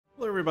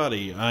Hello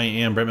everybody, I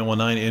am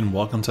Brandenburg and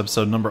welcome to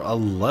episode number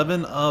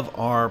 11 of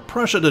our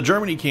Prussia to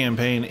Germany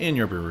campaign in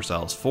Europa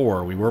Universalis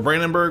IV. We were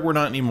Brandenburg, we're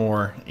not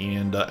anymore,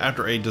 and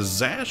after a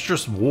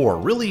disastrous war,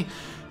 really,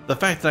 the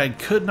fact that I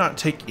could not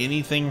take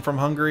anything from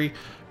Hungary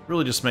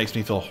really just makes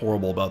me feel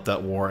horrible about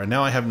that war, and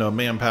now I have no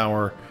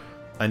manpower.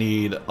 I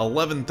need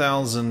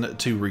 11,000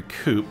 to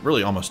recoup,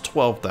 really almost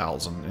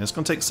 12,000, and it's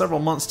going to take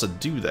several months to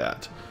do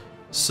that.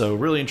 So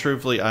really and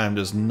truthfully, I am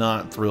just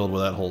not thrilled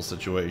with that whole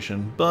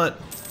situation, but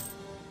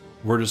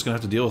we're just gonna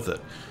have to deal with it.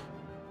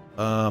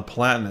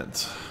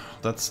 Palatinate.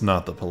 That's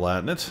not the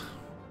Palatinate.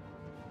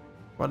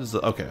 What is the...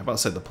 Okay, I'm about to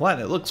say the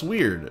Palatinate looks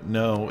weird.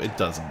 No, it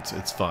doesn't.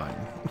 It's fine.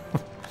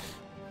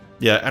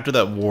 Yeah, after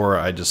that war,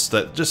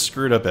 that just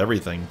screwed up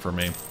everything for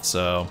me.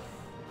 So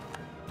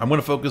I'm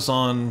gonna focus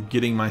on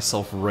getting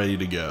myself ready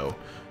to go.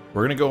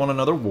 We're gonna go on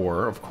another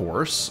war, of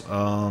course.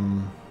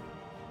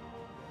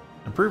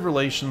 Improve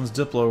relations,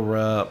 Diplo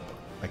rep.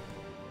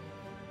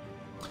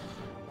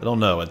 I don't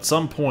know. At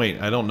some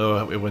point, I don't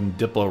know when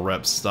Diplo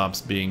rep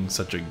stops being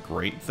such a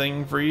great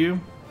thing for you.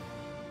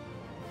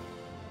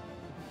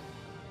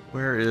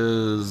 Where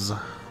is... I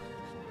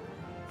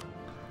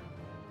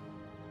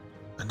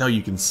know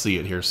you can see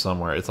it here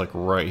somewhere. It's like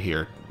right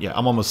here. Yeah,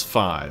 I'm almost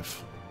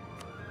 5.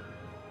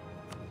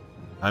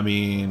 I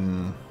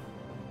mean...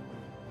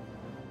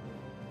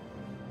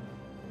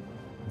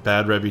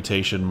 Bad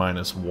reputation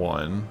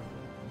 -1.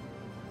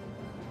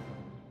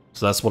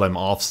 So that's what I'm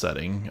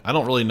offsetting. I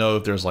don't really know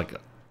if there's like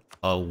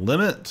a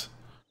limit.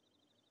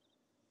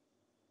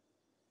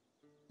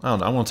 I don't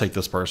know. I want to take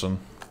this person.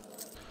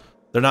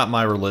 They're not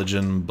my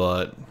religion,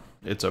 but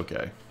it's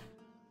okay.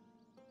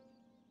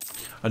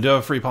 I do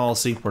have a free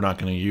policy. We're not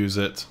going to use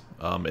it.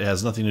 It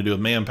has nothing to do with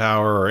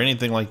manpower or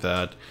anything like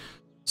that.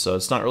 So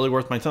it's not really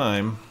worth my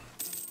time.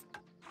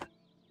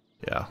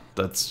 Yeah,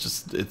 that's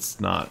just, it's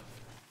not.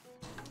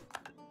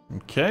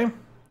 Okay.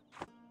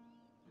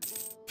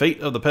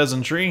 Fate of the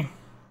Peasantry.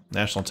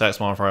 National tax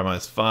modifier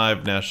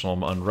 -5,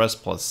 national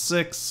unrest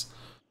 +6.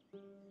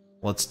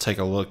 Let's take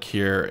a look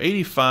here.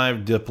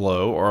 85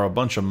 Diplo, or a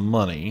bunch of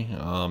money.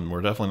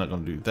 We're definitely not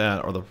going to do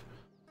that. We're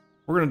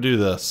going to do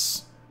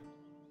this.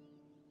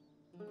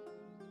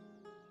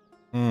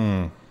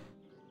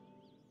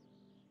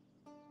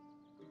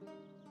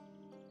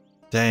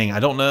 Dang, I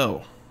don't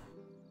know. I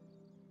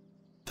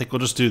think we'll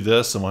just do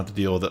this and we'll have to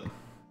deal with it.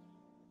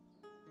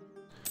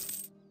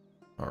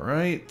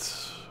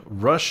 Alright.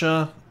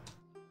 Russia.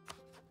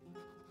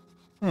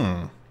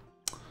 I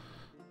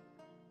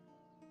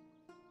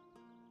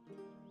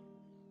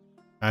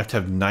have to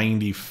have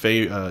 90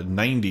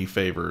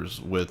 favors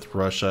with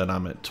Russia, and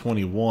I'm at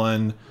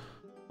 21.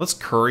 Let's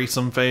curry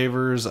some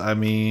favors. I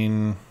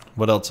mean,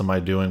 what else am I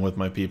doing with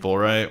my people,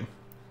 right?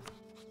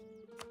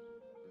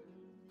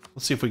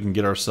 Let's see if we can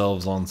get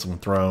ourselves on some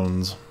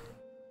thrones.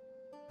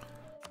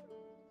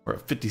 We're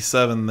at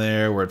 57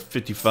 there. We're at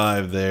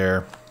 55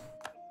 there.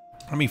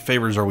 How many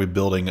favors are we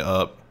building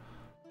up?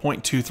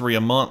 0.23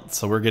 a month,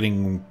 so we're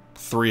getting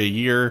 3 a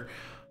year.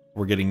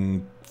 We're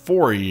getting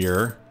 4 a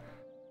year.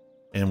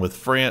 And with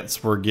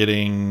France, we're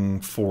getting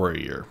 4 a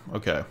year.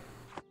 Okay.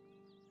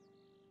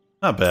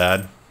 Not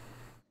bad.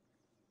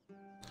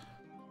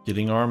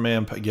 Getting our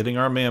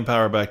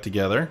manpower back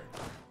together.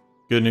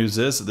 Good news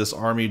is that this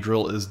army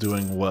drill is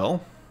doing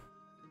well.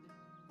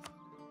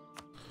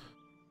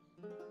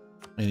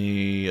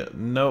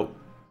 Nope.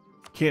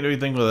 Can't do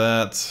anything with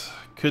that.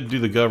 Could do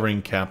the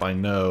governing cap, I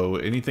know.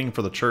 Anything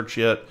for the church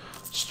yet?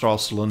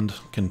 Stralsund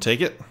can take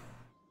it.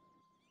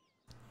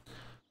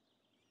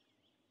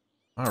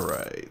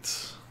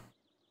 Alright.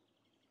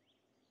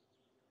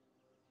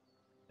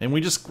 And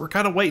we're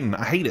kind of waiting.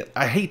 I hate it.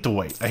 I hate to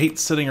wait. I hate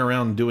sitting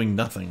around doing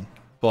nothing.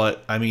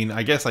 But, I mean,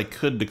 I guess I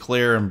could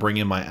declare and bring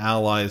in my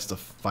allies to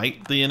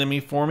fight the enemy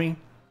for me.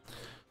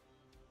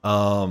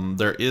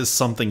 There is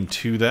something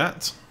to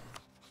that.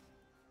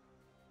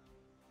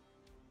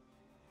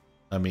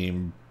 I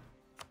mean...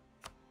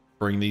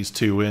 bring these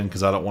two in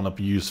because I don't want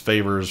to use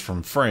favors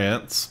from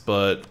France,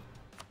 but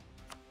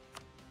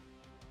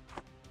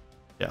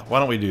yeah, why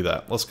don't we do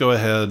that? Let's go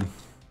ahead.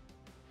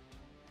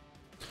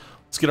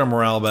 Let's get our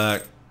morale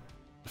back.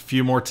 A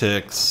few more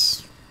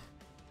ticks.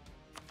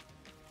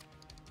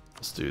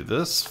 Let's do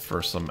this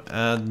for some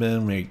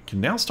admin. We can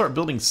now start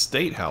building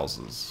state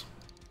houses.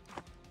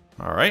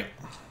 All right.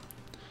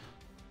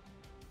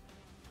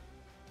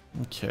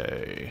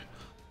 Okay.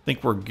 I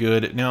think we're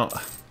good. Now,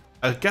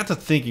 I got to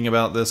thinking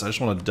about this. I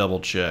just want to double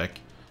check.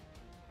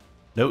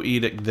 No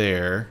edict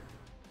there.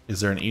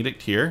 Is there an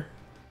edict here?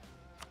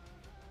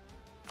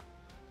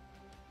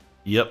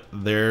 Yep,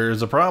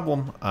 there's a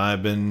problem. I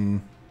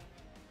think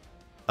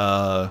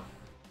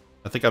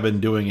I've been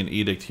doing an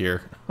edict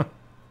here.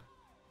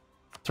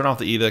 Turn off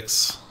the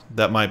edicts.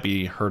 That might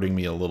be hurting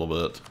me a little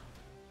bit.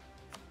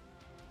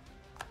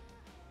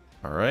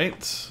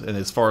 Alright, and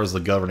as far as the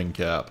governing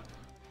cap.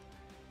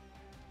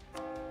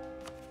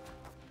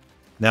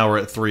 Now we're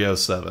at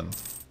 307.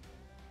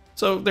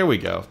 So there we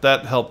go.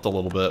 That helped a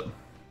little bit.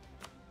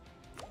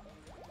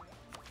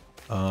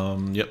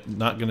 Yep,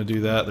 not gonna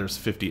do that. There's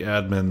 50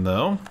 admin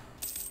though.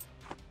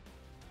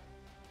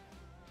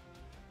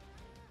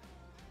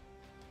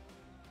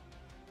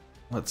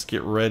 Let's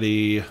get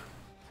ready.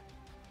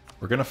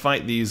 We're going to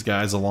fight these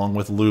guys along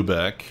with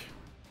Lübeck.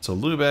 So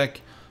Lübeck,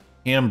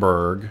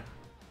 Hamburg,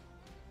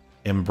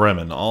 and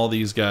Bremen. All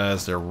these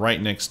guys, they're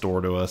right next door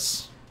to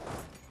us.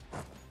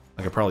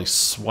 I could probably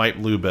swipe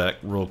Lübeck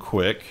real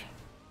quick.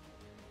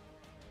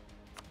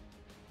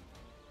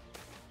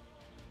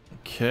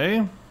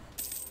 Okay.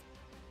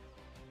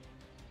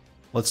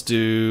 Let's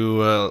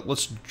do,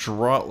 let's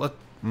draw,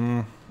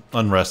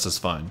 unrest is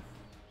fine.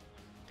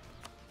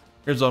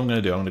 Here's what I'm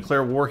going to do. I'm going to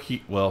declare war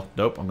well,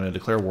 nope, I'm going to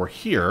declare war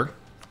here.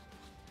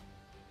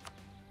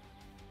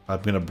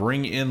 I'm going to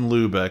bring in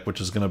Lübeck,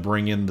 which is going to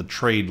bring in the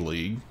Trade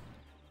League.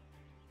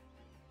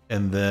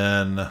 And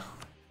then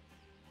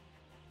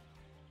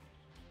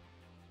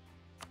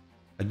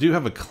I do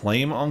have a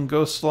claim on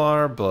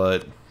Goslar,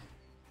 but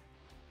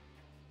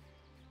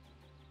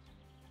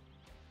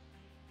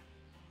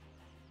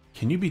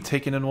can you be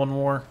taken in one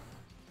war?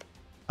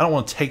 I don't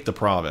want to take the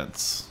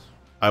province.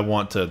 I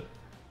want to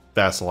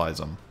vassalize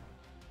them.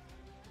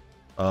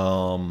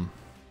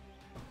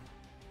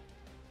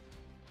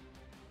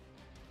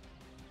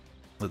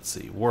 Let's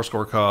see. War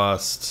score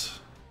cost.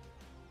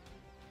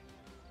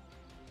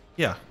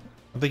 Yeah.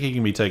 I think he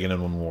can be taken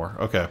in one war.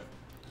 Okay.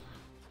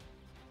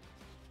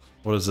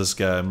 What is this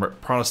guy?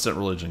 Protestant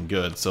religion.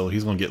 Good. So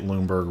he's going to get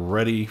Limburg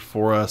ready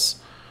for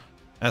us.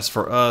 As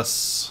for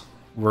us,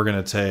 we're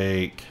going to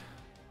take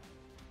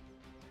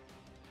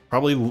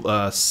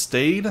probably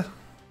Stade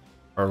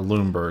or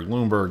Limburg.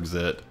 Limburg's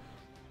it.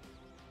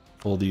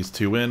 Pull these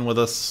two in with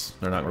us.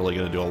 They're not really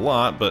going to do a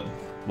lot, but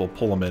we'll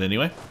pull them in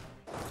anyway.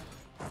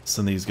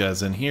 Send these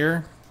guys in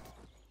here.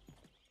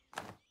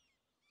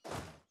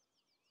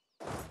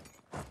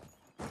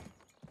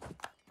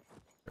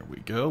 There we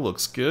go.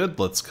 Looks good.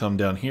 Let's come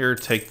down here,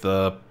 take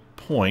the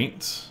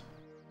point.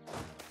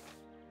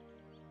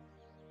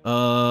 50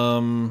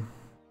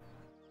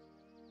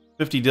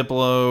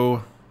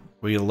 Diplo.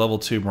 We get a level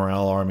 2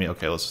 morale army.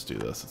 Okay, let's just do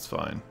this. It's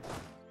fine.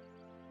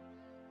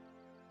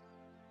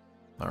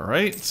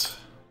 Alright.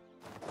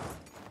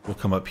 We'll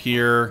come up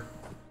here.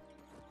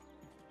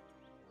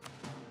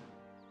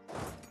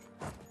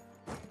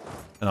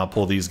 And I'll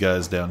pull these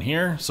guys down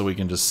here so we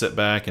can just sit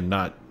back and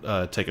not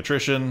take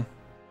attrition.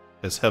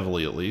 As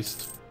heavily, at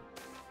least.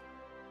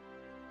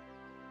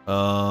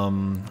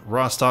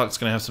 Rostock's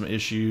going to have some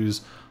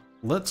issues.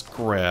 Let's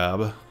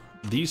grab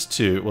these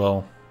two.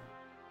 Well,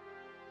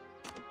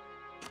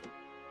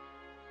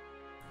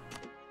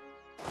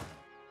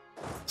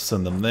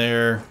 send them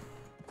there.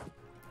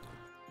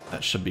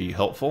 That should be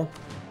helpful.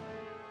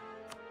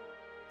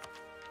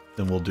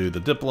 Then we'll do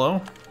the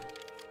Diplo.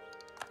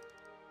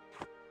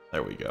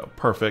 There we go.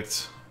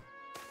 Perfect.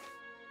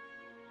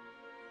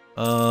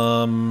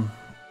 Don't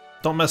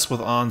mess with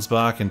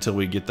Ansbach until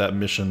we get that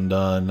mission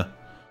done.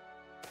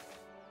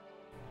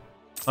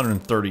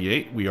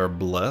 138. We are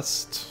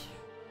blessed.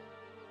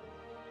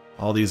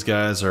 All these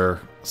guys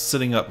are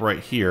sitting up right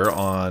here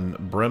on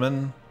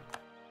Bremen.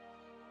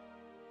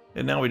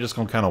 And now we're just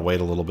going to kind of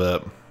wait a little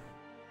bit.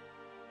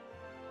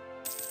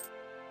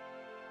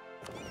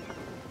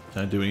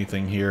 Can I do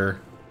anything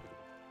here?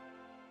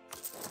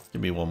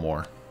 Give me one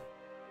more.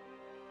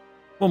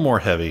 One more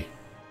heavy.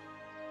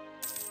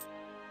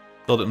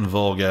 Build it in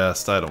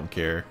Volgast, I don't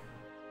care.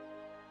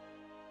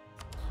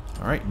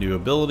 Alright, new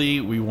ability.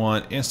 We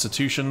want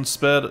institution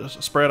spread,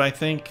 I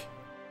think.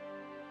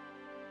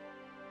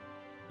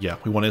 Yeah,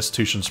 we want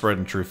institution spread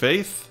and true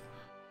faith.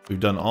 We've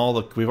done all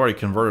the... We've already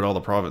converted all the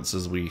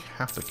provinces we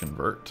have to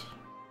convert.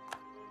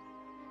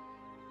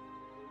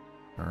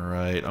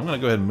 Alright, I'm going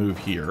to go ahead and move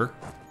here.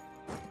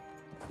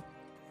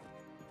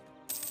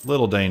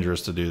 Little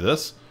dangerous to do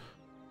this.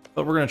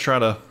 But we're going to try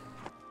to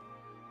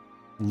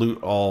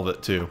loot all of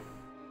it too.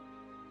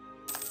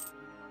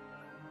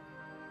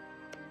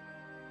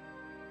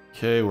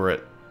 Okay, we're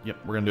at... Yep,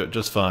 we're going to do it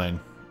just fine.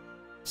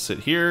 Sit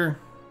here.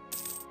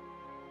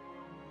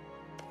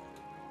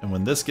 And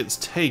when this gets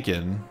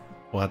taken,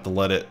 we'll have to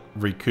let it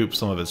recoup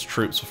some of its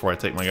troops before I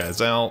take my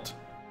guys out.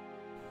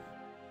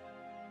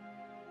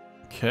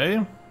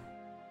 Okay.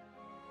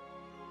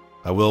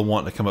 I will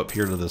want to come up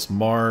here to this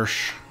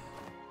marsh.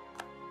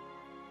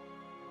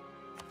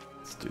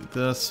 Let's do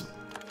this.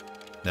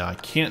 Now I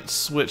can't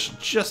switch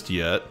just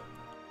yet.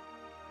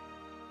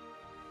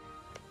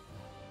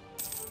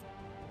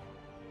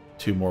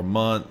 2 more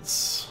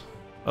months.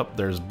 Oh,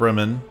 there's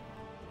Bremen.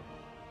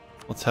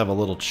 Let's have a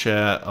little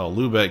chat. Oh,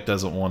 Lübeck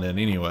doesn't want in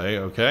anyway.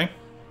 Okay.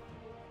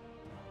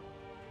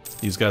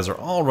 These guys are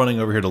all running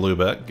over here to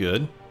Lübeck.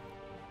 Good.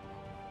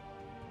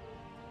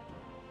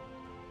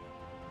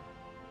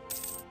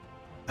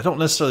 I don't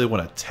necessarily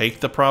want to take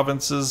the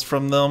provinces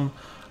from them.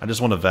 I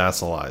just want to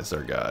vassalize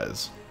their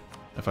guys.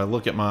 If I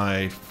look at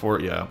my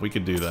fort, yeah, we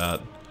could do that.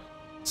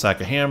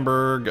 Sack of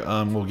Hamburg.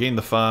 We'll gain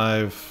the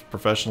 5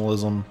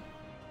 professionalism.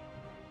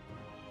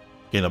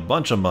 Gain a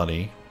bunch of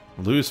money.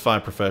 Lose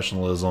 5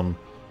 professionalism.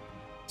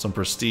 Some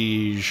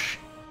prestige.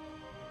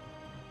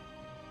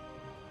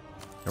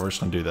 And we're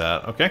just going to do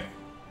that. Okay.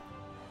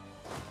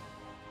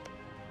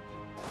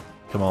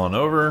 Come on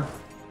over.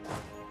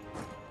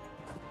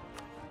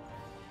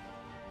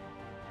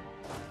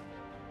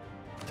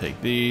 Take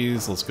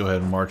these. Let's go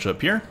ahead and march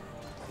up here.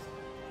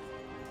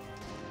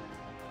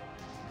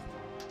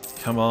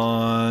 Come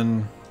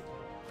on.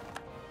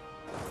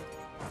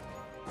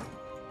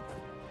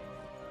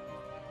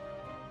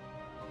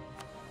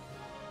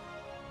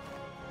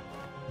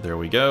 There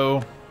we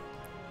go.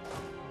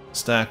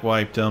 Stack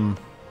wiped him.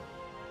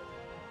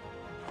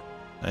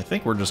 I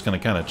think we're just going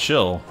to kind of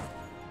chill.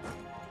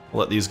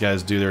 Let these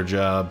guys do their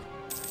job.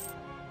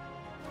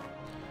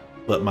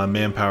 Let my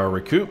manpower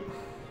recoup.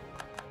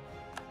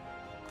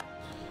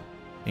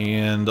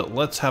 And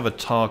let's have a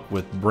talk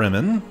with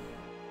Bremen.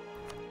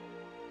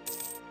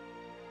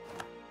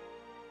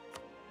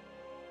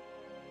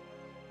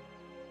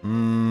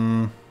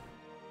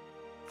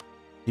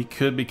 He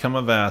could become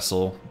a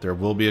vassal. There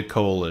will be a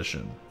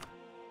coalition.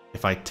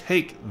 If I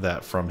take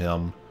that from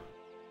him,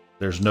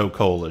 there's no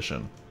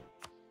coalition.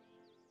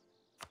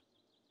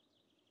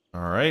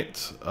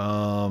 Alright.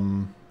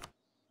 No,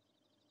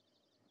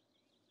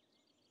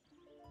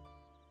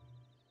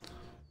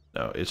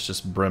 it's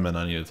just Bremen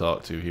I need to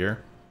talk to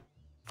here.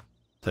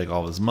 Take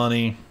all of his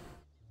money.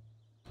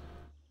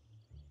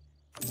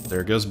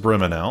 There goes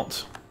Bremen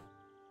out.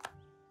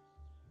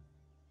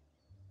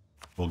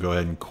 We'll go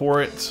ahead and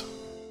core it.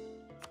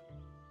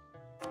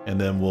 And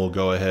then we'll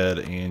go ahead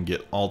and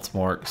get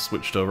Altmark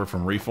switched over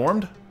from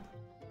Reformed.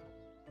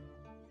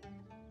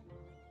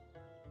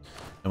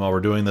 And while we're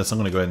doing this, I'm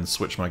going to go ahead and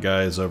switch my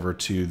guys over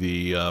to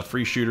the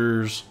free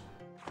shooters.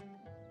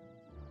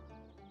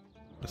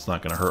 It's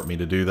not going to hurt me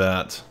to do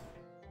that.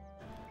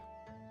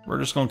 We're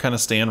just going to kind of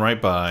stand right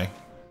by.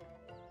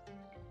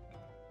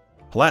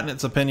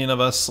 Palatinate opinion of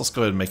us, let's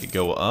go ahead and make it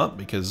go up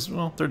because,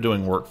 well, they're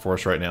doing work for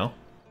us right now.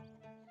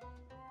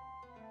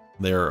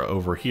 They're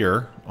over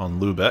here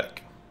on Lübeck.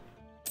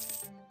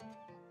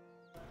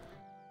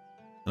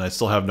 And I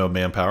still have no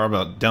manpower. I'm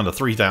about down to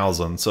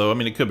 3,000, so I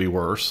mean it could be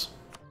worse.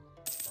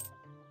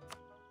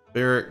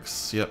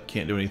 Barracks, yep,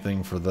 can't do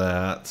anything for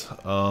that.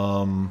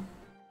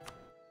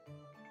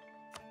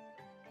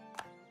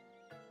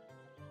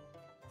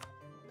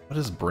 What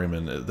is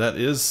Bremen? That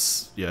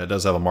is, yeah, it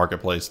does have a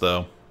marketplace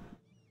though.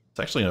 It's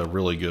actually a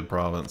really good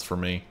province for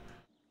me.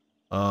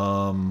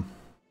 Is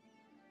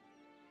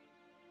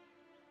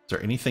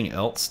there anything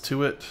else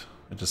to it?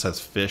 It just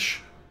has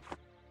fish.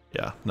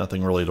 Yeah,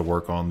 nothing really to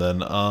work on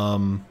then.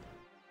 I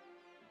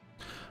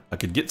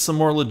could get some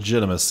more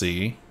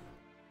legitimacy,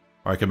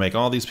 or I could make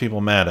all these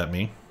people mad at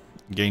me.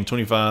 Gain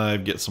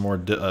 25, get some more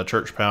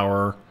church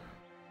power,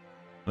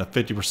 and a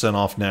 50%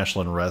 off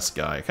national unrest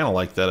guy. I kind of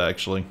like that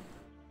actually.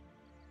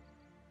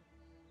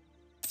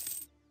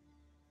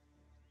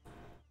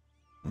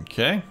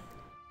 Okay.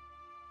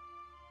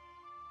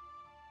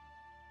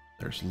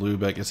 There's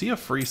Lübeck. Is he a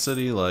free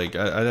city? Like,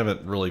 I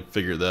haven't really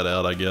figured that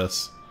out, I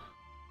guess.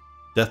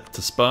 Death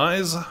to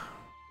spies.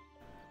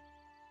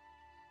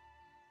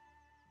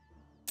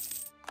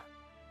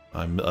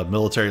 I'm a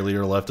military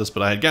leader leftist,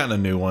 but I had gotten a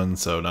new one,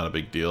 so not a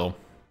big deal.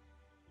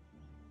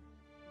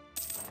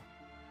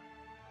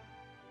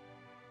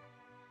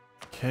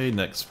 Okay,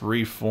 next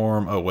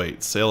reform. Oh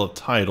wait, sale of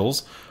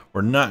titles.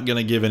 We're not going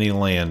to give any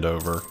land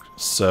over,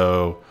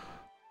 so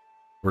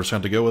we're just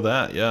going to have to go with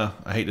that. Yeah,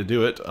 I hate to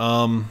do it.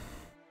 Let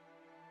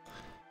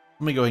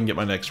me go ahead and get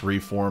my next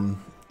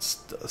reform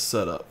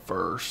set up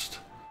first.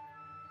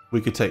 We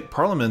could take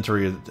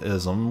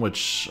parliamentarism,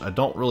 which I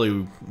don't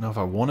really know if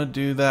I want to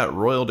do that.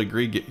 Royal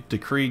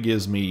decree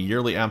gives me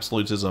yearly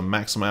absolutism,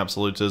 maximum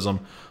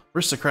absolutism,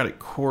 aristocratic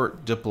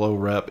court, diplo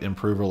rep,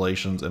 improved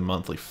relations, and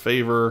monthly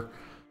favor.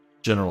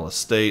 General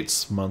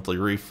estates, monthly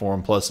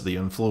reform, plus the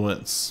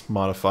influence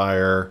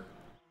modifier.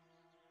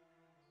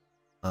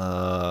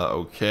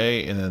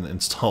 Okay, and then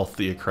install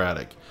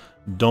theocratic.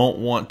 Don't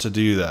want to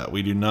do that.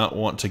 We do not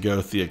want to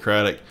go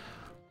theocratic.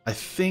 I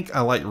think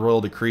I like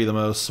Royal Decree the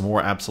most. Some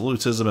more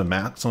absolutism and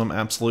maximum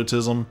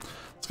absolutism.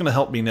 It's going to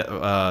help me in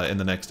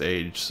the next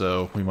age,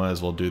 so we might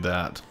as well do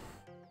that.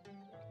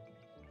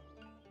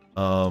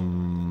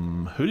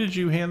 Who did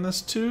you hand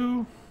this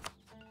to?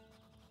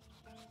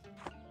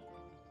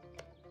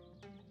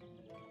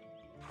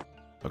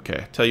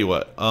 Okay, tell you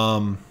what.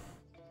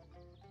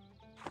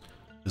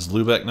 Is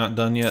Lübeck not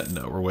done yet?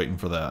 No, we're waiting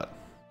for that.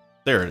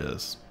 There it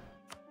is.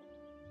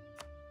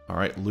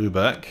 Alright,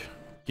 Lübeck.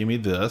 Give me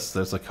this.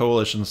 There's a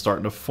coalition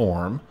starting to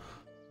form.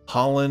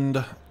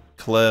 Holland,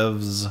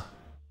 Cleves,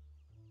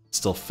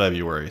 still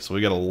February, so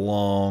we got a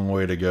long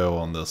way to go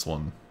on this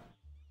one.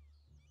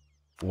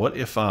 What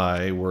if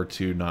I were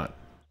to not...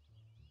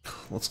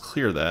 Let's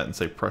clear that and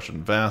say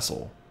Prussian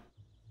vassal.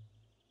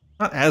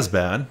 Not as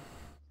bad.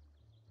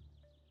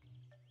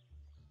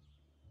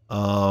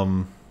 I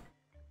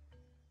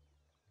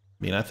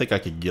mean, I think I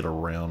could get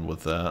around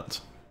with that.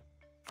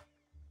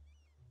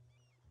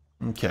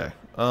 Okay.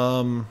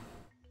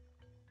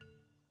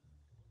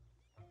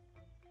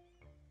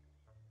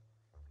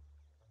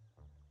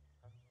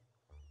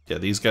 Yeah,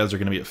 these guys are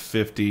going to be at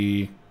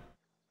 50.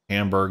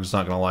 Hamburg's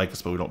not going to like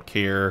us, but we don't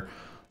care.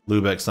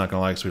 Lübeck's not going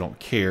to like us, we don't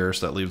care.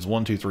 So that leaves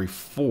 1, 2, 3,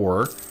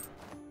 4.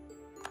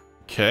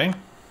 Okay.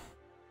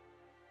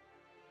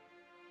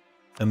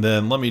 And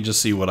then let me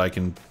just see what I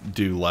can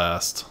do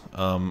last.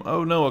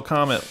 Oh no, a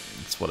comet.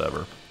 It's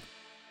whatever.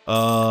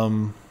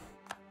 If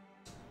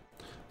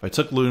I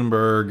took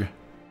Lunenburg,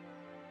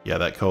 yeah,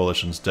 that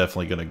coalition's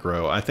definitely going to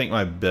grow. I think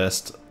my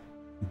best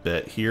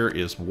bet here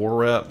is war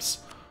reps,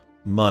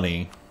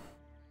 money.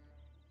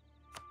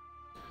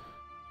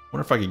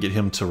 Wonder if I could get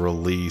him to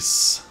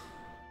release.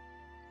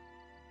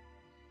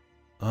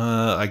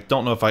 I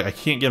don't know if I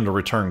can't get him to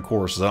return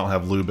courses. I don't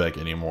have Lübeck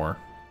anymore.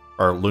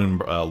 Or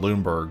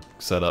Lüneburg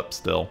set up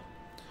still.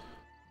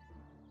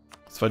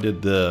 So if I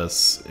did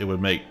this, it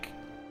would make...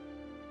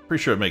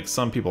 Pretty sure it makes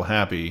some people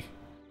happy.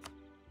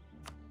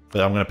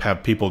 But I'm going to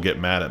have people get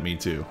mad at me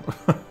too.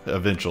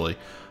 Eventually.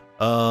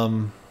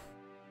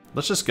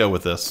 Let's just go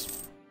with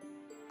this.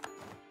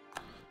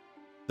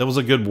 That was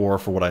a good war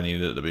for what I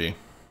needed it to be.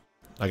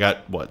 I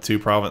got, what, 2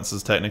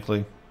 provinces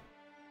technically?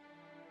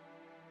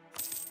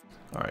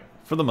 Alright,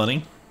 for the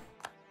money.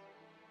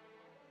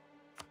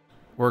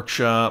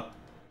 Workshop.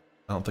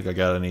 I don't think I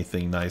got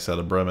anything nice out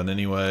of Bremen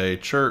anyway.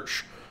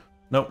 Church.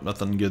 Nope,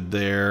 nothing good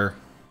there.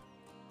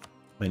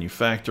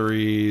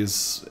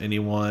 Manufactories.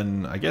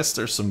 Anyone? I guess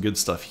there's some good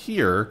stuff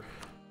here.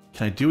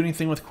 Can I do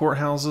anything with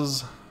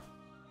courthouses?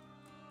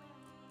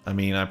 I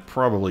mean, I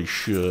probably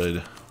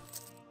should.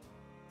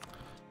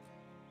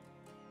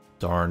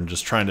 Darn,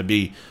 just trying to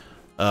be,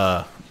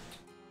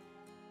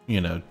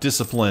 you know,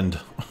 disciplined,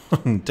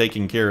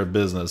 taking care of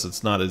business.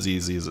 It's not as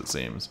easy as it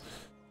seems.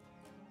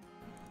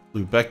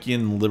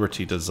 Lübeckian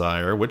Liberty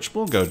Desire, which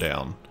will go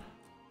down.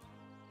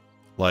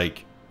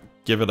 Like,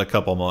 give it a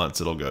couple months,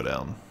 it'll go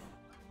down.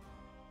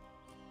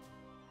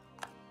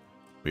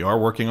 We are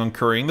working on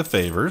currying the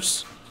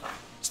favors.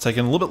 It's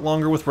taking a little bit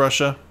longer with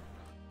Russia,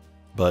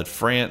 but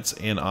France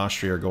and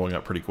Austria are going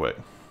up pretty quick.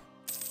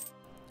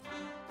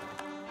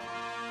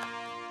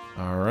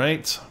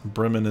 Alright,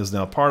 Bremen is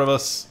now part of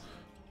us.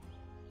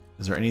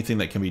 Is there anything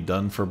that can be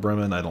done for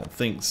Bremen? I don't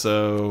think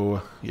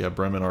so. Yeah,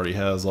 Bremen already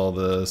has all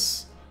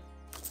this.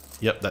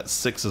 Yep, that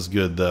 6 is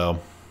good though.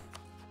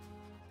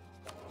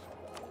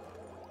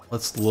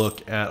 Let's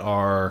look at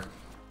our...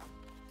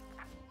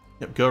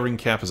 Yep, governing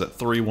cap is at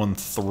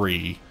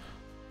 313.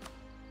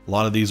 A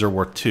lot of these are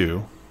worth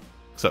 2,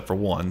 except for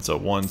 1. So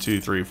 1,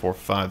 2, 3, 4,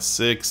 5,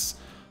 6.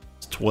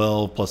 It's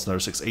 12 plus another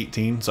 6,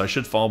 18. So I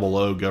should fall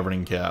below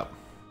governing cap.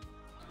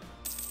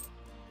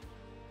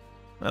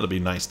 That'll be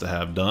nice to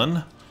have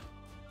done.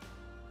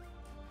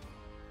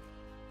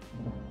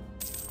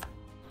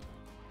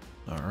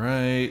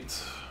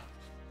 Alright.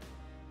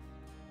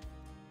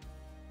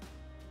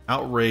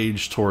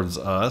 Outrage towards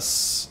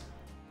us.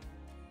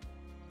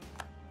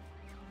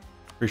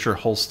 Pretty sure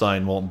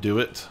Holstein won't do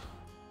it.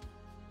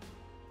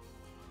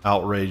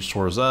 Outrage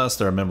towards us.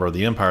 They're a member of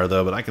the Empire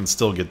though, but I can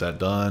still get that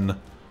done.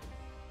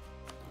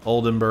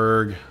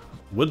 Oldenburg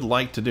would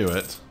like to do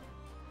it.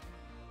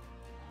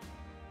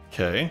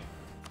 Okay.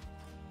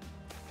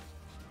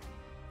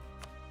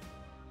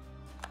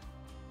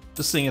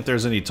 Just seeing if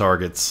there's any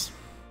targets.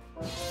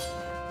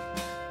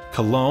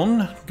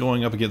 Cologne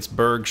going up against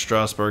Berg,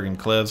 Strasbourg, and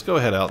Cleves. Go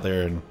ahead out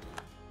there and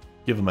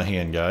give them a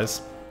hand,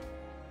 guys.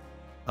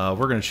 We're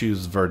going to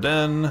choose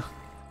Verdun. There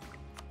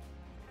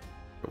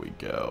we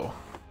go.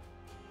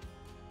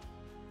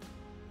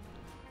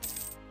 I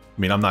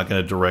mean, I'm not going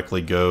to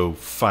directly go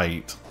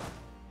fight.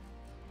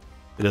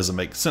 It doesn't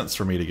make sense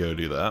for me to go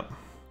do that.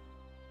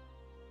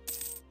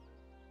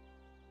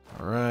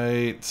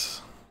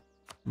 Alright.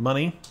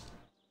 Money.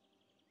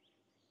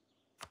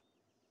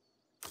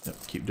 Yep,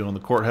 keep doing the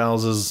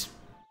courthouses.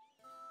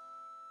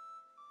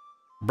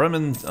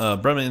 Bremen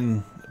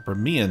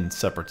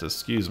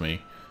separatists, excuse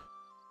me.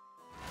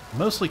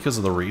 Mostly because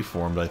of the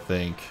Reformed, I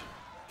think.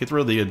 Get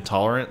rid of the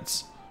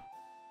intolerance,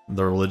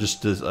 the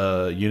religious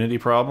unity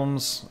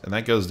problems, and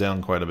that goes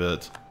down quite a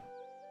bit.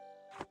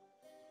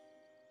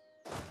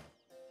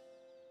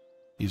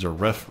 These are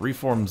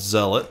Reformed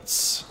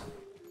zealots.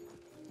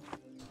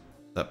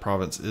 That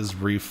province is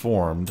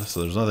reformed,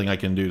 so there's nothing I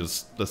can do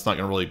that's not going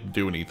to really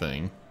do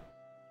anything.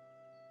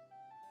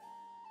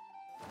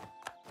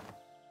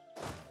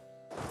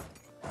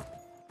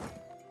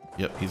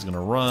 Yep, he's gonna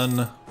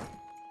run.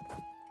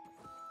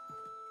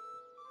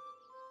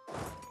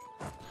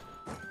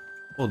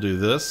 We'll do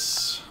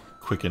this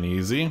quick and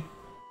easy.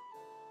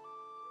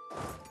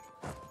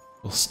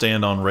 We'll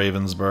stand on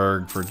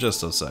Ravensburg for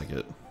just a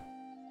second.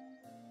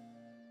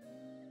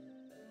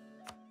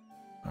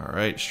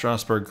 Alright,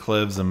 Strasbourg,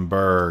 Cleves, and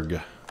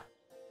Berg.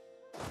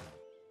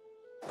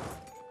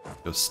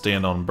 Go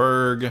stand on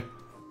Berg.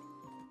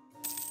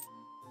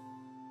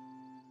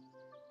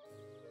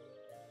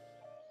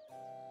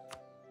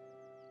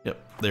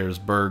 Yep, there's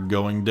Berg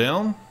going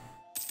down.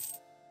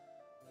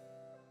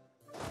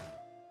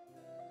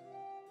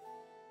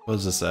 What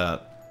is this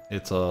at?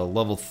 It's a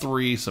level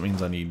 3, so it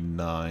means I need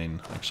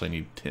 9. Actually, I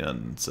need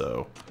 10,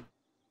 so...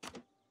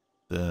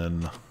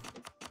 Then...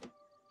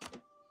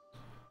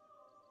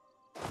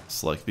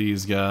 select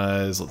these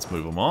guys. Let's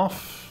move them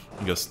off.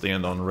 And go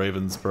stand on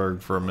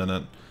Ravensburg for a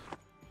minute.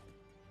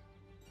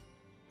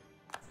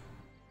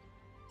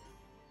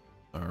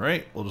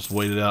 Alright, we'll just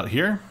wait it out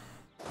here.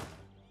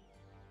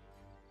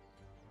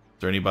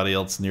 there anybody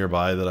else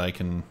nearby that I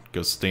can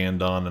go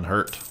stand on and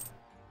hurt?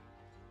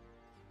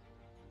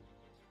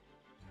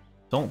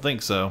 Don't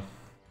think so.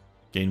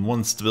 Gain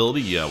 1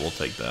 stability? Yeah, we'll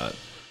take that.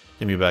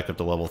 Get me back up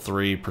to level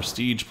 3.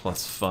 Prestige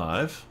plus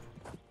 5.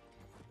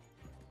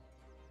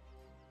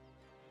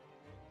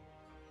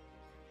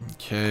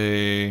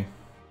 Okay.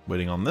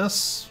 Waiting on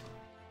this.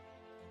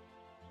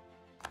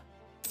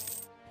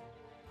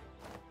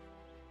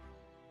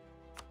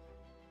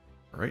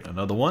 Alright,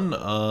 another one.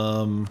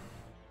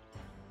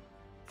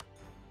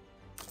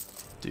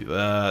 Do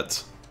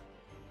that.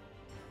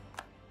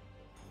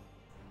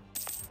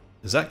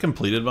 Is that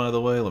completed, by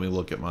the way? Let me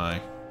look at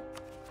my...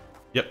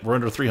 Yep, we're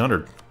under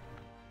 300.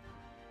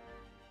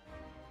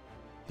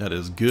 That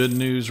is good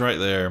news right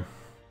there.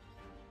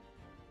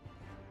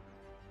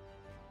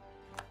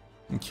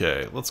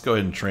 Okay, let's go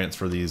ahead and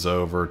transfer these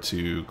over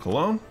to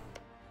Cologne.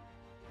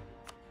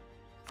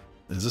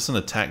 Is this an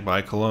attack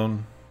by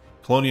Cologne?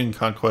 Colonian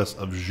conquest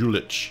of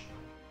Jülich.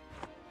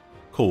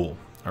 Cool.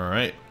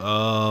 Alright,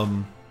 what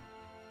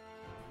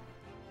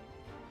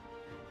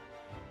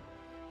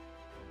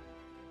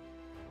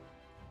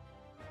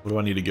do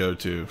I need to go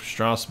to?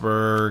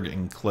 Strasbourg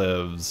and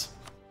Cleves.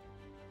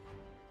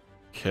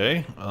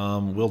 Okay,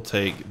 we'll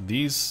take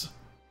these.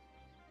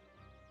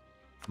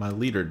 My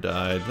leader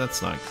died.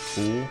 That's not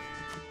cool.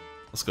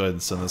 Let's go ahead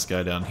and send this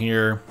guy down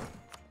here.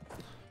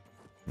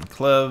 And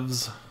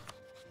Cleves.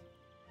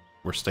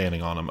 We're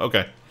standing on him.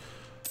 Okay.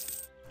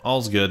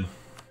 All's good.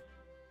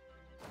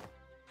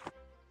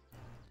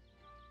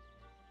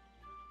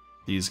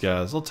 These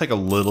guys, they'll take a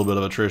little bit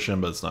of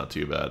attrition, but it's not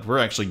too bad. We're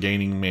actually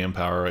gaining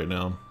manpower right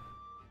now.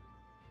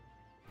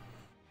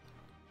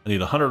 I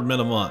need 100 men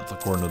a month,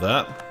 according to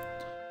that.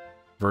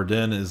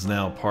 Verdun is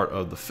now part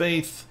of the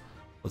faith.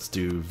 Let's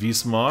do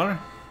Wismar.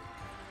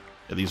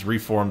 Yeah, these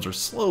reforms are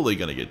slowly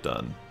going to get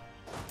done.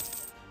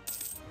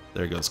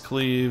 There goes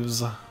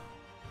Cleves.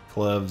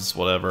 Cleves,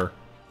 whatever.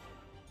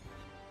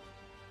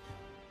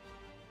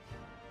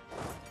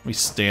 We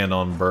stand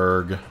on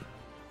Berg.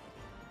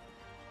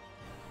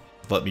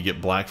 Let me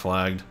get black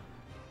flagged.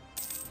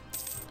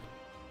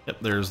 Yep,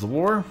 there's the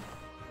war.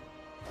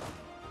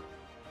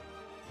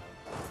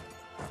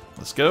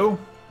 Let's go.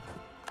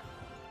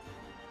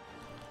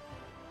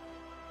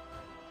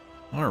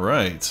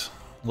 Alright.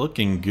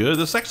 Looking good.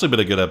 This has actually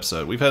been a good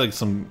episode. We've had a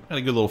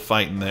good little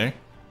fight in there.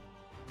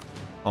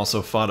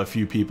 Also fought a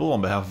few people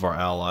on behalf of our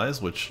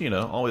allies, which, you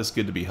know, always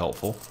good to be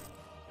helpful.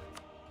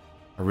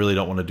 I really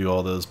don't want to do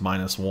all those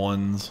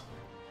 -1s.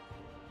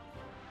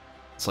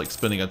 It's like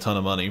spending a ton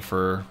of money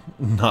for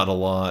not a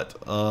lot.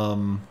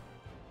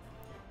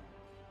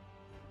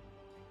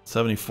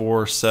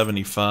 74,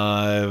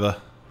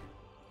 75.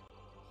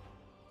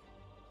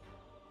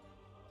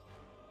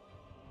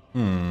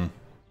 I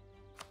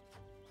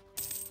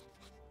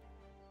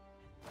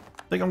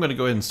think I'm going to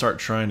go ahead and start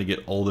trying to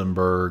get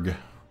Oldenburg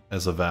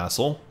as a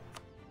vassal.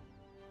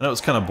 I know it's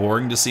kind of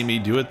boring to see me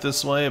do it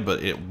this way,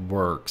 but it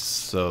works,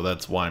 so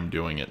that's why I'm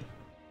doing it.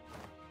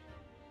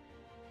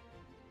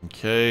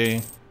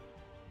 Okay.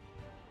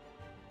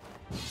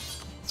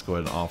 Let's go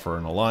ahead and offer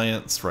an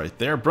alliance right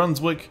there.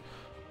 Brunswick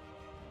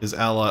is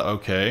ally.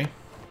 Okay.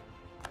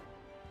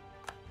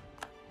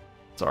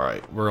 It's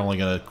alright. We're only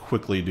going to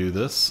quickly do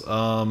this.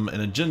 An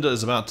agenda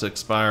is about to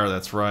expire.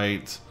 That's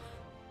right.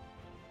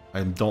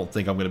 I don't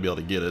think I'm going to be able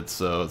to get it,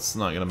 so it's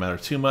not going to matter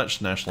too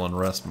much. National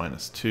unrest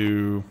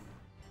 -2.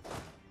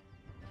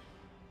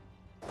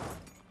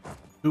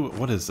 Ooh,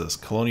 what is this?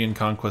 Colonian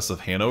conquest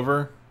of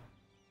Hanover?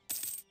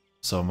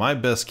 So my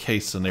best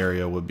case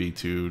scenario would be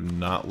to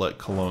not let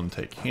Cologne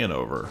take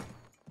Hanover.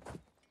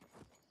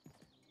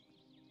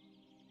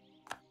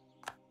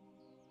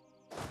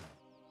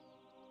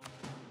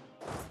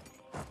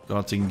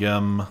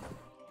 Göttingen.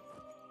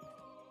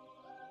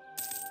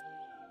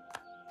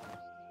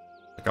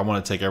 Like, I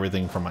want to take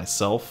everything for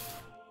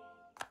myself.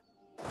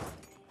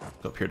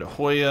 Go up here to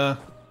Hoya.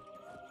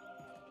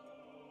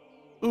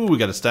 Ooh, we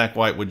got a stack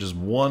white with just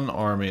 1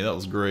 army. That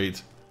was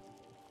great.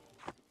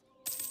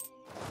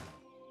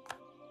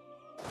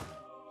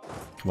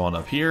 Come on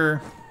up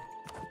here.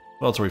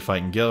 What else are we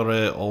fighting?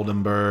 Gelre,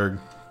 Oldenburg.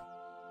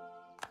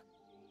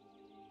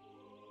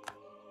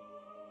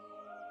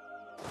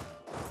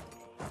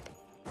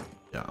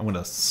 Yeah, I'm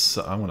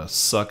gonna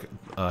suck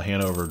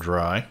Hanover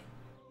dry.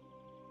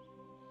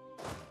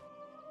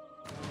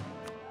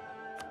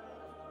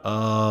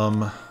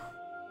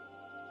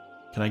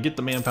 Can I get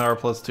the manpower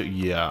 +2?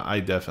 Yeah,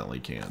 I definitely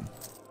can.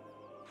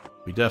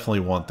 We definitely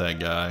want that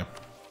guy.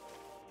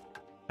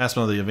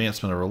 Aspect of the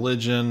advancement of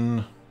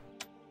religion.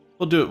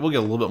 We'll do it. We'll get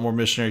a little bit more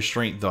missionary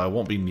strength, though I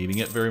won't be needing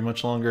it very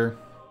much longer.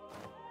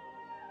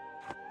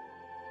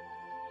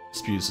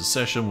 Dispute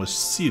secession with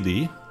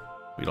Sidi.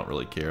 We don't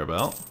really care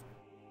about.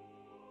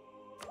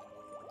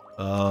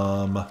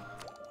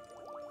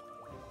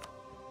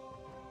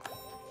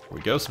 Here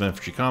we go. Some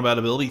infantry combat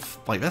ability.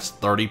 Like, that's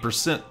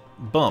 30%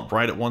 bump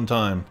right at one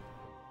time.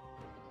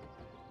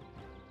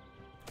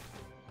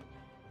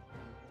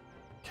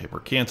 Okay,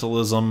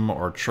 mercantilism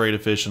or trade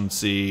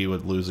efficiency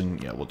with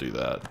losing. Yeah, we'll do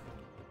that.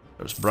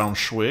 There's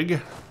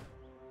Braunschweig.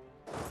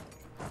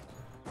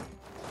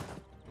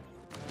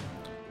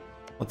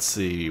 Let's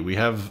see, we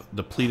have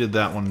depleted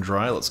that one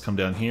dry. Let's come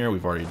down here.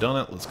 We've already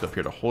done it. Let's go up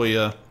here to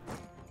Hoya.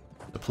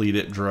 Deplete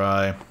it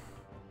dry.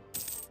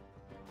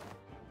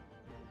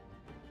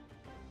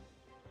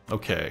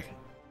 Okay.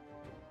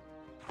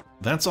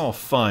 That's all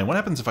fine. What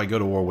happens if I go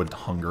to war with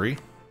Hungary?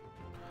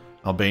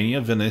 Albania,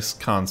 Venice,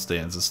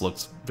 Constance. This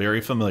looks very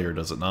familiar,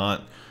 does it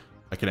not?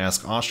 I can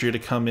ask Austria to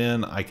come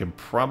in. I can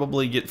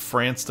probably get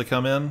France to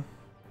come in.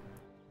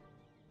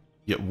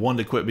 Get one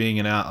to quit being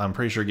an out. I'm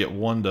pretty sure get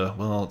one to...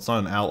 Well, it's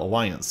not an out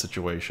alliance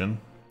situation.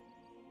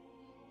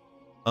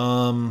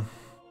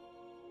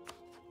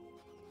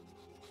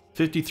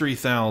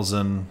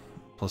 53,000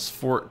 plus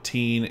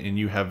 14, and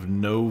you have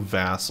no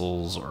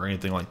vassals or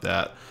anything like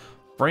that.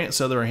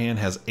 France, on the other hand,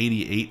 has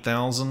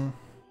 88,000.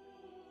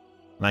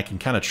 And I can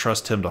kind of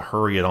trust him to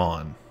hurry it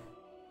on.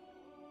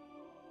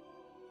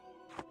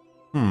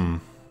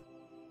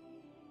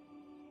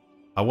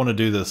 I want to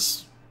do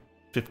this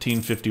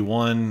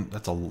 1551.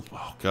 That's a...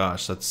 Oh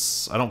gosh,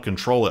 that's... I don't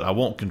control it. I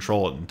won't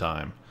control it in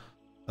time.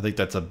 I think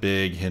that's a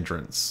big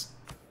hindrance.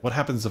 What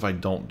happens if I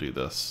don't do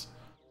this?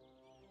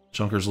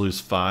 Junkers lose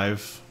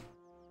 5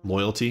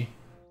 loyalty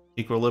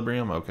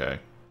equilibrium? Okay.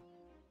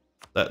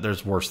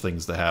 There's worse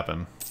things to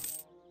happen.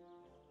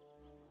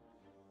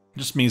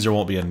 Just means there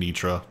won't be a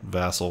Nitra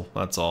vassal,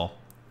 that's all.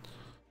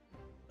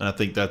 And I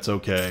think that's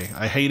okay.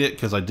 I hate it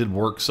because I did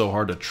work so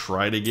hard to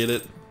try to get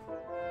it.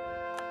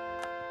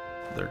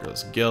 There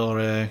goes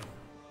Gelre.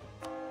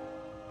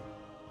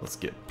 Let's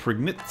get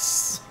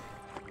Prignitz.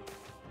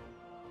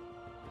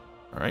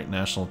 Alright,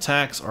 national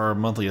tax, our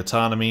monthly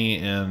autonomy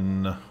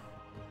in...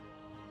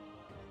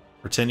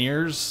 for 10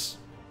 years.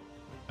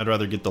 I'd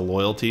rather get the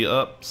loyalty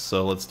up,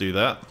 so let's do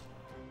that.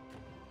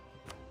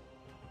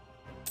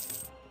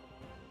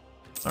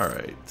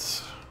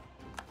 Alright.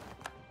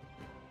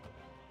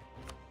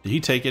 Did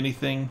he take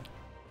anything?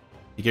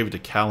 He gave it to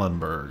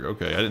Kallenberg.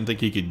 Okay, I didn't think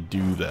he could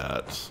do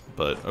that,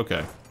 but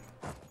okay.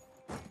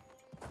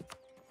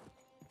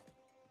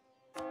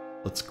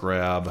 Let's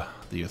grab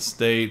the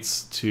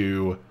estates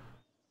to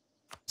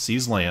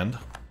seize land.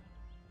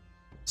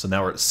 So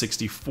now we're at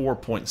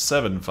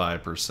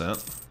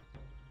 64.75%.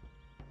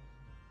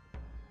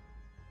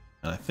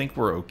 And I think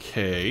we're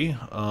okay.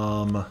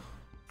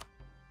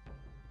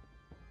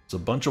 It's a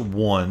bunch of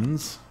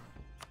ones.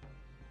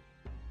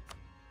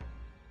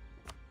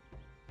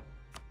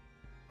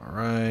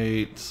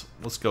 Alright,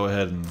 let's go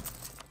ahead and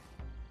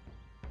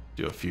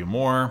do a few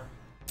more.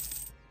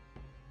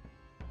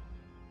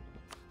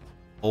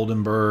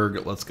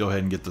 Oldenburg, let's go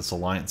ahead and get this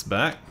alliance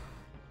back.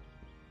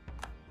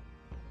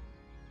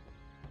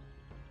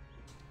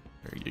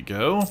 There you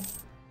go.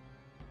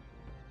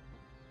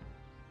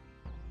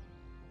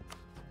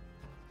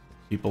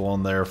 People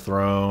on their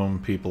throne,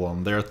 people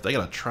on their... They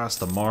got a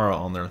Trastamara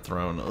on their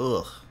throne.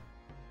 Ugh.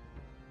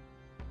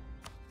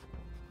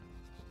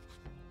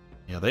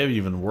 Yeah, they haven't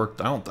even worked...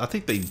 I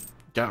think they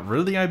got rid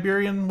of the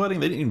Iberian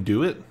wedding. They didn't even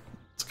do it.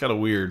 It's kind of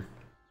weird.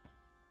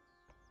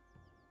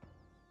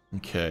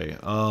 Okay,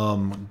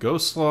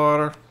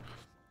 Goslar.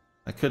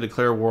 I could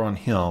declare war on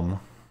him.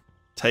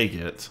 Take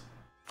it.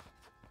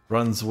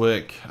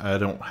 Brunswick, I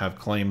don't have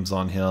claims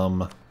on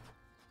him.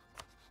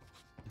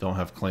 Don't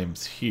have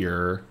claims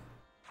here.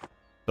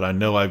 But I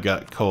know I've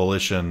got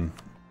coalition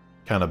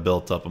kind of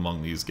built up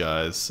among these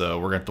guys, so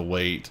we're going to have to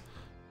wait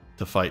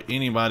to fight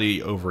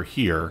anybody over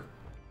here.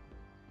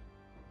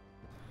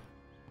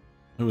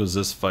 Who is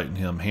this fighting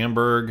him?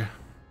 Hamburg? I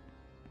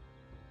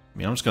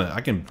mean, I'm just gonna... I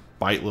can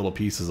bite little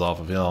pieces off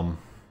of him.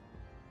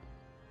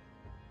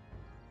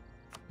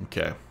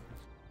 Okay.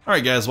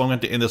 Alright guys, well I'm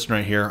going to end this one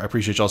right here. I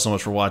appreciate y'all so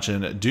much for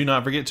watching. Do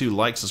not forget to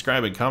like,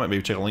 subscribe, and comment.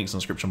 Maybe check the links in the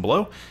description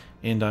below.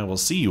 And I will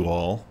see you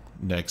all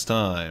next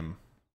time.